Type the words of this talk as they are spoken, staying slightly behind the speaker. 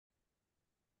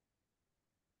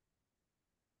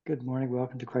Good morning.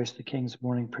 Welcome to Christ the King's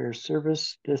morning prayer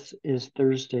service. This is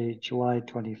Thursday, July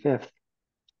 25th.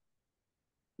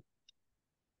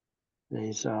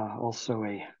 Today's also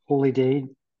a holy day,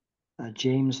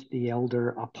 James the Elder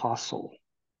Apostle.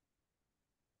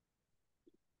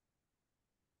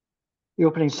 The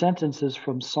opening sentence is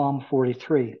from Psalm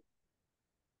 43.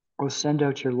 "O send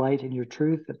out your light and your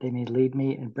truth, that they may lead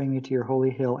me and bring me to your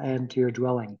holy hill and to your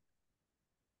dwelling."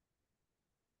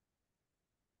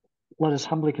 Let us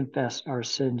humbly confess our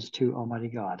sins to Almighty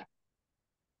God.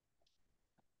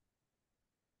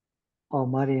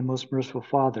 Almighty and most merciful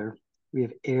Father, we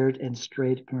have erred and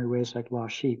strayed from your ways like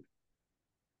lost sheep.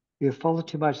 We have followed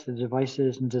too much the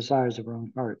devices and desires of our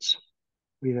own hearts.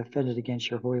 We have offended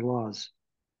against your holy laws.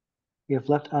 We have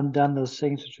left undone those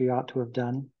things which we ought to have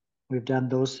done. We have done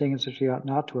those things which we ought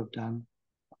not to have done.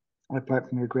 Apart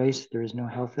from your grace, there is no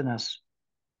health in us.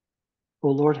 O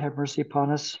Lord, have mercy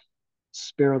upon us.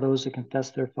 Spare those who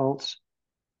confess their faults.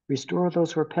 Restore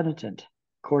those who are penitent,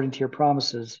 according to your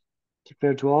promises,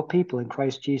 declared to all people in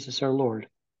Christ Jesus our Lord.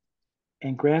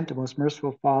 And grant, the most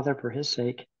merciful Father, for his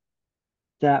sake,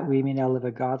 that we may now live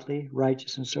a godly,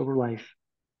 righteous, and sober life,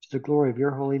 to the glory of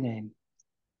your holy name.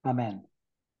 Amen.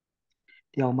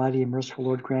 The Almighty and merciful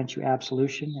Lord grant you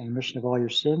absolution and remission of all your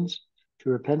sins, to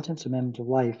repentance, amendment of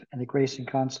life, and the grace and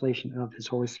consolation of his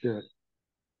Holy Spirit.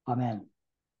 Amen.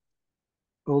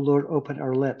 O Lord, open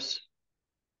our lips,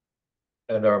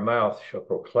 and our mouth shall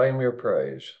proclaim your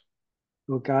praise.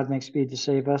 O God, make speed to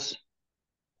save us.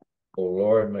 O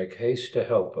Lord, make haste to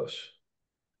help us.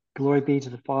 Glory be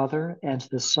to the Father, and to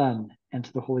the Son, and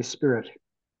to the Holy Spirit.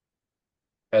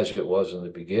 As it was in the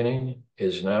beginning,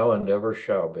 is now, and ever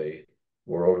shall be,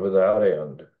 world without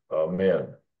end.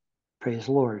 Amen. Praise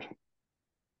the Lord.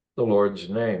 The Lord's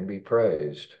name be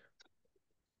praised.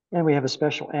 And we have a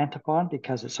special antiphon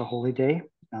because it's a holy day.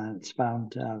 It's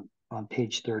found on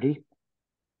page 30.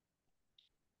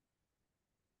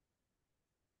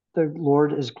 The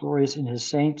Lord is glorious in his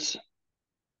saints.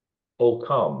 O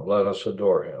come, let us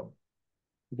adore him.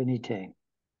 Venite.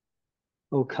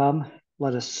 O come,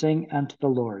 let us sing unto the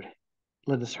Lord.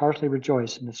 Let us heartily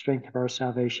rejoice in the strength of our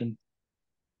salvation.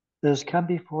 Let us come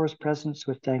before his presence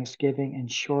with thanksgiving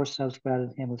and show ourselves glad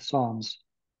in him with psalms.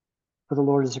 For the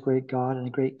Lord is a great God and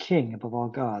a great King above all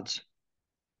gods.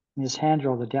 In his hand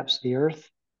are all the depths of the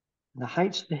earth, and the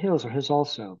heights of the hills are his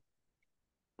also.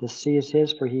 The sea is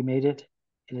his, for he made it,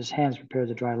 and his hands prepared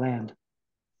the dry land.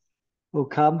 O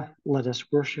come, let us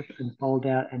worship and fall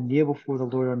down and kneel before the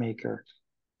Lord our Maker.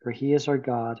 For he is our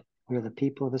God, we are the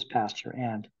people of his pasture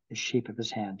and the sheep of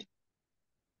his hand.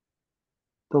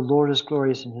 The Lord is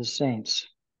glorious in his saints.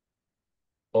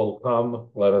 O come,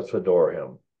 let us adore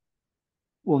him.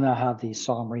 We'll now have the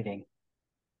psalm reading.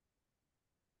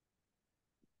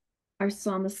 Our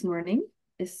psalm this morning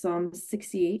is Psalm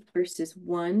 68, verses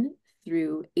 1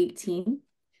 through 18.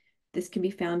 This can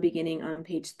be found beginning on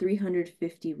page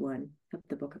 351 of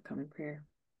the Book of Common Prayer.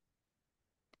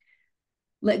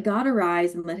 Let God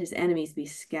arise and let his enemies be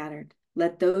scattered.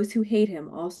 Let those who hate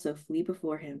him also flee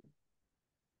before him.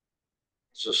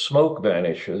 As the smoke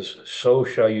vanishes, so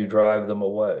shall you drive them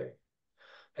away.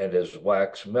 And as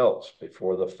wax melts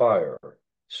before the fire,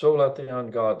 so let the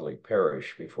ungodly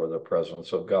perish before the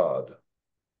presence of God.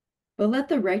 But let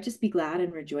the righteous be glad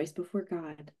and rejoice before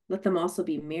God. Let them also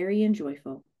be merry and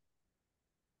joyful.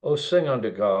 O sing unto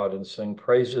God and sing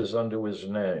praises unto his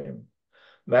name.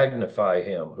 Magnify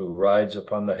him who rides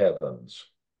upon the heavens.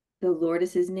 The Lord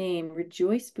is his name.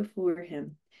 Rejoice before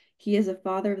him. He is a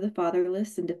father of the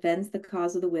fatherless and defends the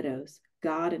cause of the widows,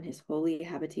 God in his holy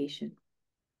habitation.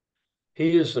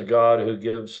 He is the God who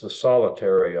gives the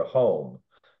solitary a home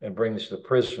and brings the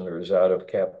prisoners out of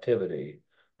captivity,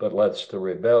 but lets the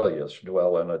rebellious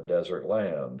dwell in a desert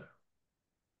land.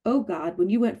 O God, when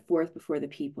you went forth before the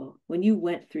people, when you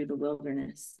went through the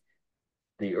wilderness,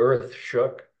 The earth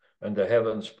shook and the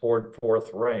heavens poured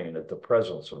forth rain at the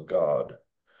presence of God.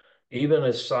 Even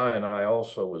as Sinai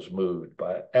also was moved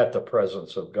at the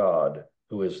presence of God,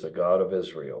 who is the God of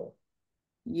Israel.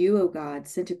 you, O God,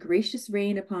 sent a gracious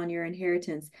rain upon your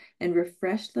inheritance and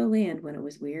refreshed the land when it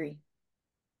was weary.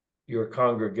 Your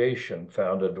congregation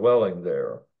found a dwelling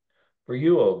there. For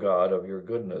you, O God, of your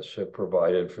goodness have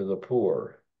provided for the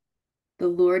poor. The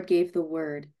Lord gave the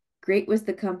word. Great was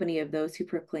the company of those who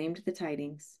proclaimed the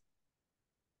tidings.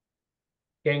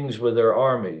 Kings with their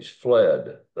armies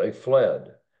fled,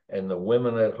 and the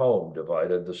women at home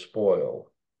divided the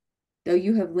spoil. Though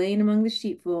you have lain among the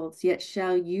sheepfolds, yet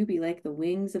shall you be like the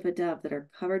wings of a dove that are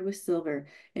covered with silver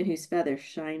and whose feathers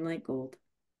shine like gold.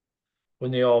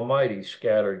 When the Almighty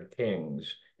scattered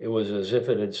kings, it was as if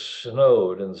it had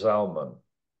snowed in Zalman.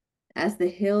 As the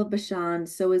hill of Bashan,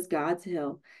 so is God's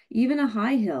hill, even a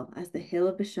high hill as the hill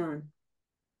of Bashan.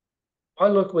 I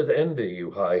look with envy,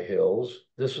 you high hills.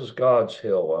 This is God's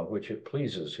hill on which it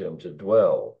pleases him to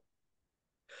dwell.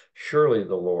 Surely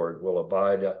the Lord will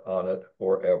abide on it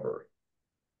forever.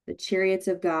 The chariots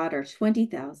of God are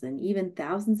 20,000, even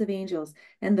thousands of angels,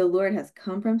 and the Lord has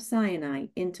come from Sinai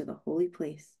into the holy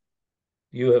place.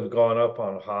 You have gone up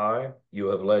on high, you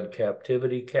have led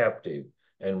captivity captive,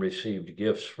 and received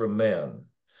gifts from men,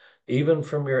 even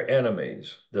from your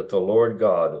enemies, that the Lord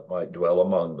God might dwell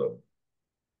among them.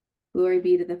 Glory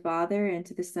be to the Father, and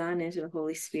to the Son, and to the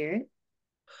Holy Spirit.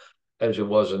 As it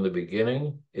was in the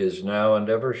beginning, is now, and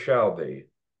ever shall be,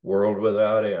 world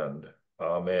without end.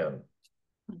 Amen.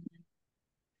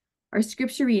 Our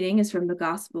scripture reading is from the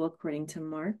Gospel according to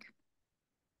Mark,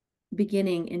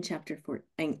 beginning in chapter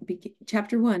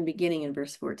 1, beginning in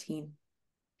verse 14.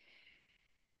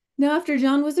 Now, after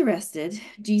John was arrested,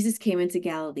 Jesus came into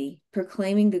Galilee,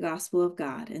 proclaiming the gospel of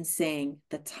God and saying,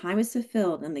 "The time is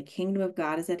fulfilled and the kingdom of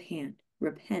God is at hand.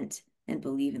 Repent and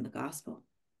believe in the gospel."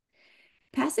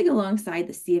 Passing alongside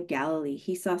the Sea of Galilee,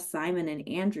 he saw Simon and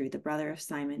Andrew, the brother of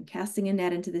Simon, casting a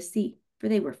net into the sea, for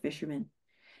they were fishermen.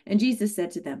 And Jesus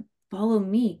said to them, "Follow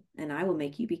me, and I will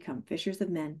make you become fishers of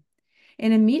men."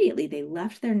 And immediately they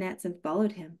left their nets and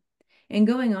followed him. And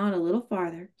going on a little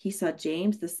farther, he saw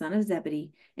James, the son of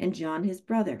Zebedee, and John, his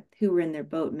brother, who were in their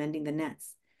boat mending the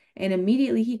nets. And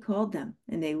immediately he called them,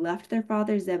 and they left their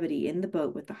father Zebedee in the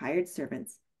boat with the hired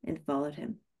servants and followed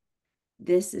him.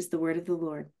 This is the word of the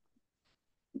Lord.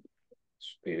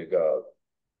 Thanks be to God.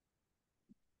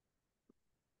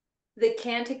 The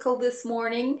canticle this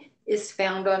morning is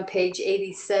found on page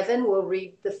 87. We'll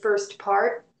read the first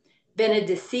part,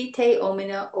 Benedicite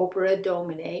Omnia Opera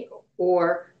Domini,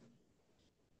 or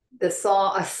a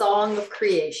song of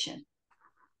creation.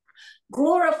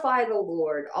 Glorify the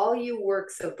Lord, all you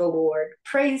works of the Lord.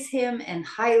 Praise him and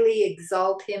highly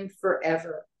exalt him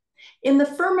forever. In the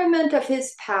firmament of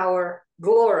his power,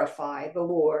 glorify the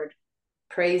Lord.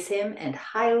 Praise him and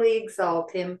highly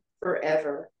exalt him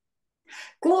forever.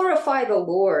 Glorify the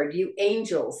Lord, you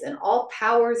angels and all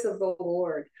powers of the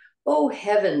Lord, O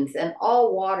heavens and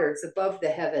all waters above the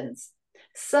heavens,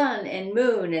 sun and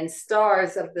moon and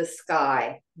stars of the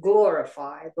sky,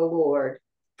 glorify the Lord.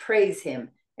 Praise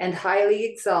him and highly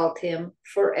exalt him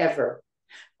forever.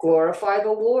 Glorify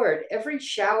the Lord, every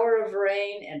shower of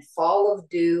rain and fall of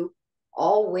dew,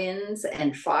 all winds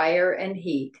and fire and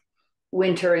heat.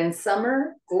 Winter and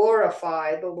summer,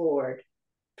 glorify the Lord.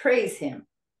 Praise him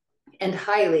and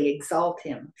highly exalt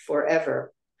him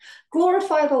forever.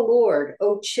 Glorify the Lord,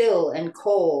 O chill and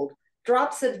cold,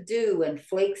 drops of dew and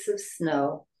flakes of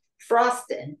snow,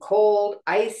 frost and cold,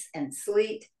 ice and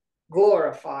sleet.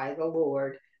 Glorify the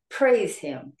Lord. Praise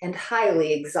him and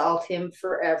highly exalt him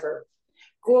forever.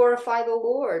 Glorify the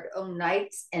Lord, O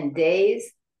nights and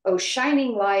days, O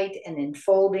shining light and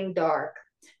enfolding dark,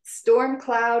 storm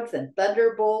clouds and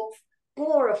thunderbolts.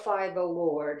 Glorify the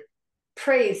Lord.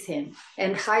 Praise him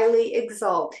and highly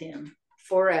exalt him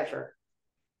forever.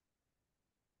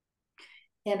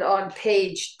 And on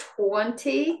page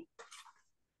 20,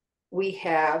 we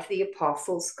have the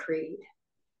Apostles' Creed.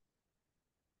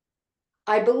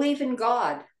 I believe in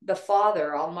God, the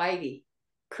Father Almighty,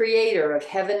 creator of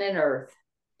heaven and earth.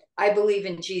 I believe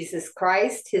in Jesus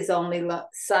Christ, his only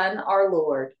Son, our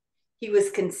Lord. He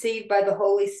was conceived by the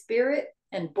Holy Spirit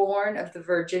and born of the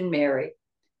Virgin Mary.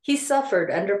 He suffered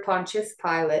under Pontius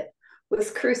Pilate,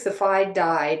 was crucified,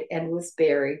 died, and was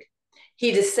buried.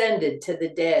 He descended to the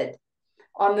dead.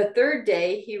 On the third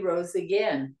day, he rose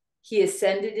again. He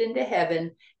ascended into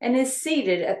heaven and is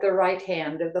seated at the right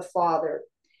hand of the Father.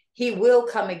 He will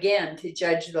come again to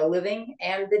judge the living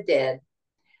and the dead.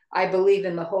 I believe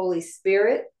in the Holy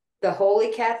Spirit, the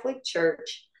Holy Catholic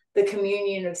Church, the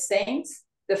communion of saints,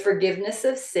 the forgiveness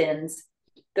of sins,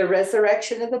 the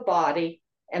resurrection of the body,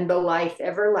 and the life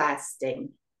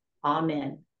everlasting.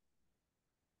 Amen.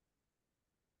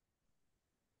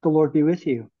 The Lord be with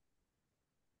you.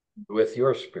 With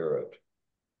your spirit.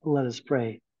 Let us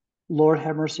pray. Lord,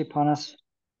 have mercy upon us.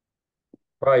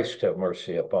 Christ, have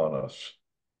mercy upon us.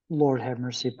 Lord, have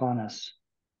mercy upon us.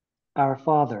 Our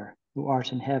Father, who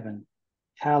art in heaven,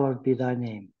 hallowed be thy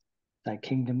name. Thy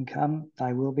kingdom come,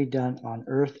 thy will be done on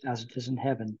earth as it is in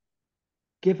heaven.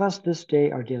 Give us this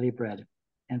day our daily bread,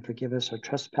 and forgive us our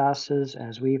trespasses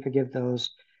as we forgive those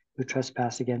who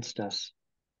trespass against us.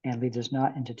 And lead us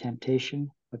not into temptation,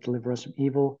 but deliver us from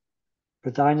evil. For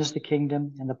thine is the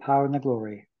kingdom, and the power, and the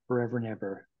glory, forever and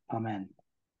ever. Amen.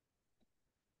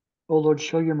 O Lord,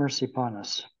 show your mercy upon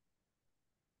us.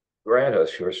 Grant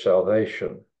us your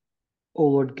salvation. O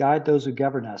Lord, guide those who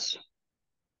govern us.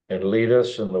 and lead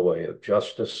us in the way of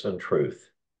justice and truth.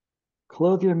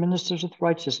 Clothe your ministers with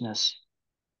righteousness.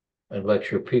 And let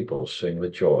your people sing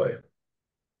with joy.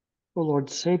 O Lord,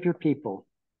 save your people.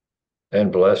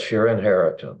 And bless your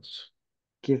inheritance.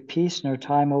 Give peace in our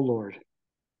time, O Lord.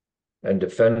 And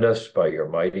defend us by your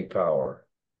mighty power.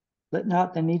 Let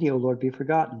not the needy, O Lord, be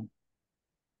forgotten.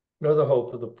 Nor the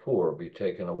hope of the poor be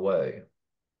taken away.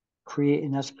 Create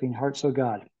in us clean hearts, O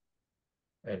God.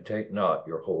 And take not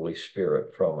your Holy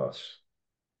Spirit from us.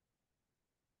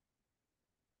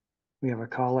 We have a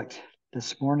collect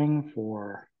this morning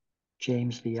for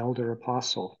James the elder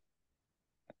apostle.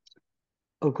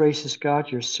 O gracious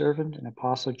God, your servant and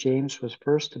apostle James was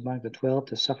first among the 12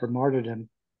 to suffer martyrdom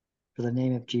for the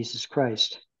name of Jesus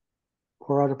Christ.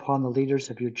 Pour out upon the leaders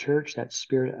of your church that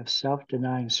spirit of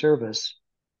self-denying service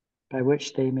by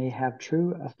which they may have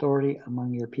true authority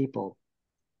among your people.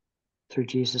 Through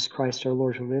Jesus Christ our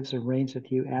Lord, who lives and reigns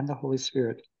with you and the Holy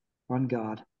Spirit, one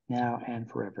God, now and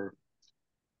forever.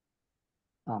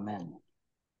 Amen.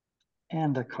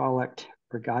 And a collect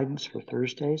for guidance for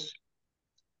Thursdays.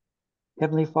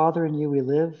 Heavenly Father, in you we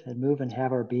live and move and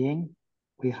have our being.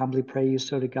 We humbly pray you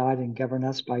so to guide and govern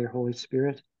us by your Holy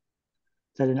Spirit,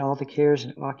 that in all the cares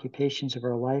and occupations of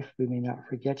our life we may not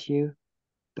forget you,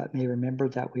 but may remember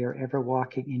that we are ever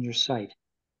walking in your sight.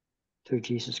 Through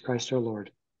Jesus Christ our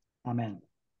Lord. Amen.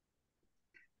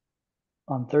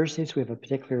 On Thursdays, we have a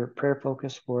particular prayer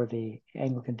focus for the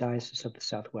Anglican Diocese of the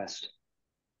Southwest.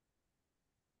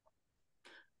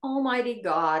 Almighty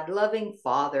God, loving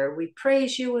Father, we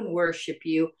praise you and worship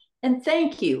you and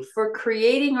thank you for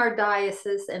creating our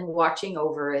diocese and watching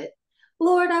over it.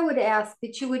 Lord, I would ask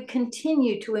that you would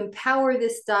continue to empower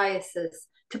this diocese,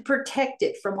 to protect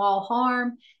it from all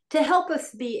harm, to help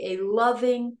us be a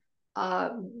loving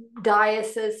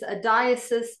diocese, a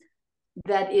diocese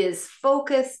that is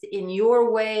focused in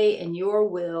your way and your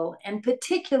will, and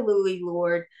particularly,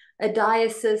 Lord, a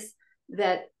diocese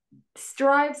that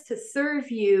strives to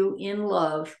serve you in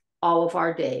love all of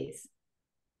our days.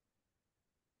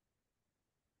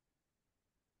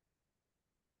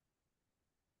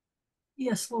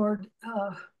 Yes, Lord,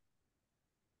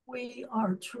 we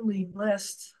are truly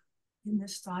blessed in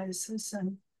this diocese,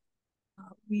 and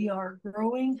we are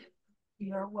growing.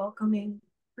 We are welcoming,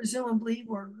 presumably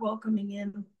we're welcoming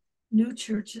in new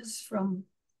churches from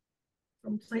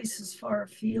places far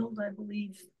afield, I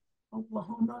believe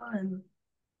Oklahoma and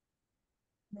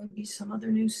maybe some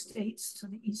other new states to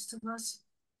the east of us.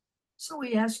 So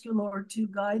we ask you, Lord, to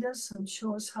guide us and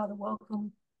show us how to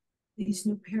welcome these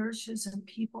new parishes and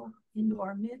people into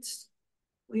our midst.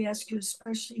 We ask you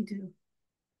especially to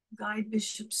guide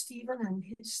Bishop Stephen and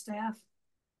his staff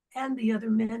and the other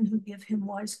men who give him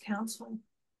wise counsel,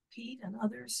 Pete and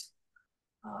others,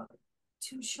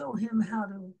 to show him how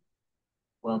to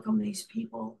welcome these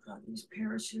people, these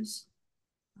parishes,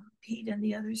 Pete and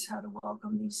the others, how to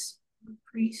welcome these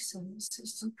priests and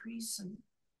assistant priests and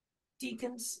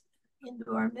deacons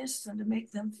into our midst and to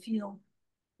make them feel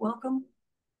welcome.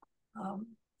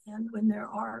 And when there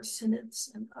are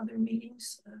synods and other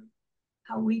meetings,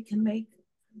 how we can make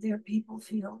their people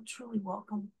feel truly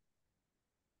welcome.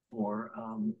 For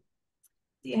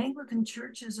the Anglican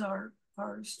churches are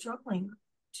struggling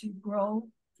to grow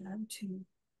and to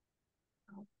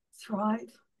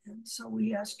thrive. And so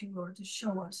we ask you, Lord, to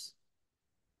show us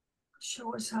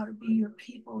how to be your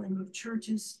people in your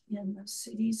churches in the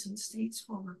cities and states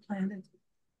where we're planted.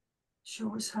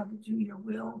 Show us how to do your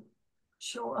will.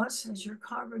 Show us as your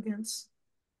congregants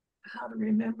how to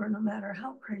remember, no matter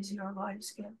how crazy our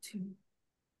lives get, to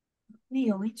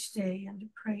kneel each day and to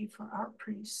pray for our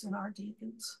priests and our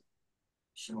deacons.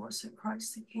 Show us at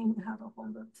Christ the King how to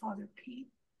hold up Father Pete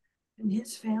and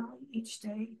his family each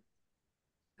day,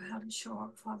 how to show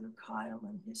up Father Kyle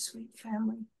and his sweet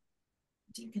family,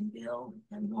 Deacon Bill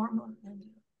and Norma, and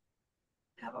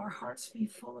have our hearts be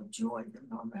full of joy that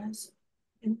Norma has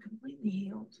been completely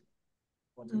healed.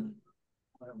 What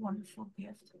a wonderful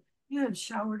gift. You have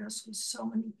showered us with so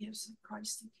many gifts of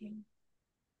Christ the King.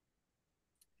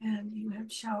 And you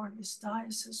have showered this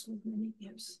diocese with many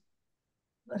gifts.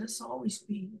 Let us always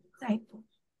be thankful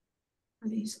for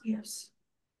these gifts.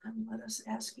 And let us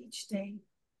ask each day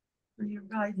for your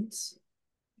guidance,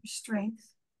 your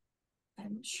strength,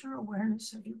 and sure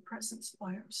awareness of your presence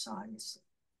by our sides.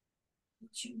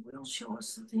 That you will show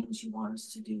us the things you want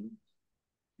us to do,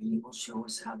 and you will show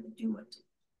us how to do it.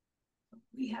 But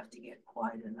we have to get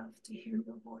quiet enough to hear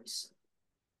your voice.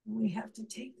 And we have to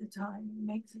take the time and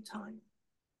make the time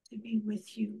to be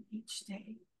with you each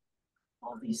day.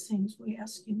 All these things we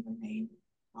ask in your name.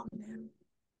 Amen.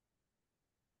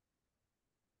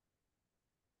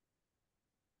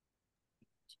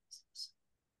 Jesus.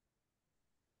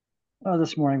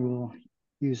 This morning we'll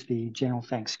use the general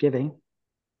thanksgiving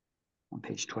on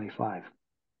page 25.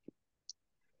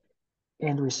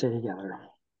 And we say together,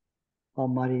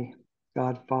 Almighty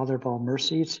God, Father of all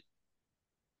mercies,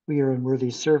 we are unworthy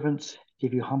servants,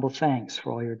 give you humble thanks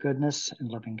for all your goodness and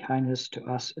loving kindness to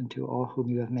us and to all whom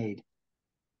you have made.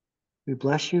 We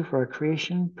bless you for our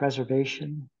creation,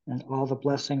 preservation, and all the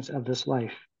blessings of this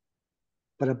life,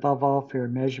 but above all for your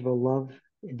immeasurable love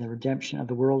in the redemption of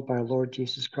the world by our Lord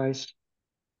Jesus Christ,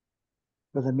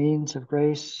 for the means of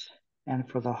grace and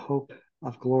for the hope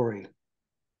of glory.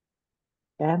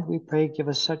 And we pray, give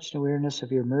us such an awareness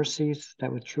of your mercies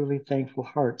that with truly thankful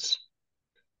hearts,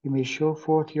 we may show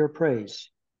forth your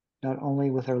praise, not only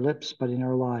with our lips, but in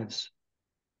our lives,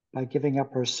 by giving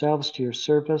up ourselves to your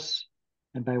service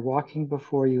and by walking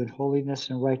before you in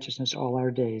holiness and righteousness all our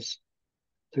days,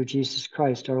 through Jesus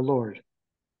Christ our Lord,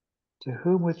 to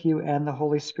whom with you and the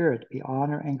Holy Spirit be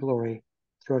honor and glory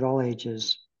throughout all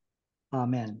ages.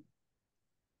 Amen.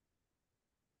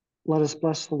 Let us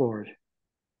bless the Lord.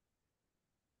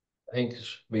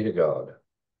 Thanks be to God.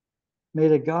 May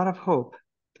the God of hope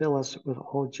fill us with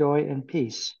all joy and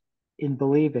peace in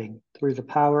believing through the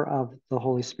power of the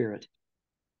Holy Spirit.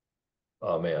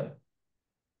 Amen.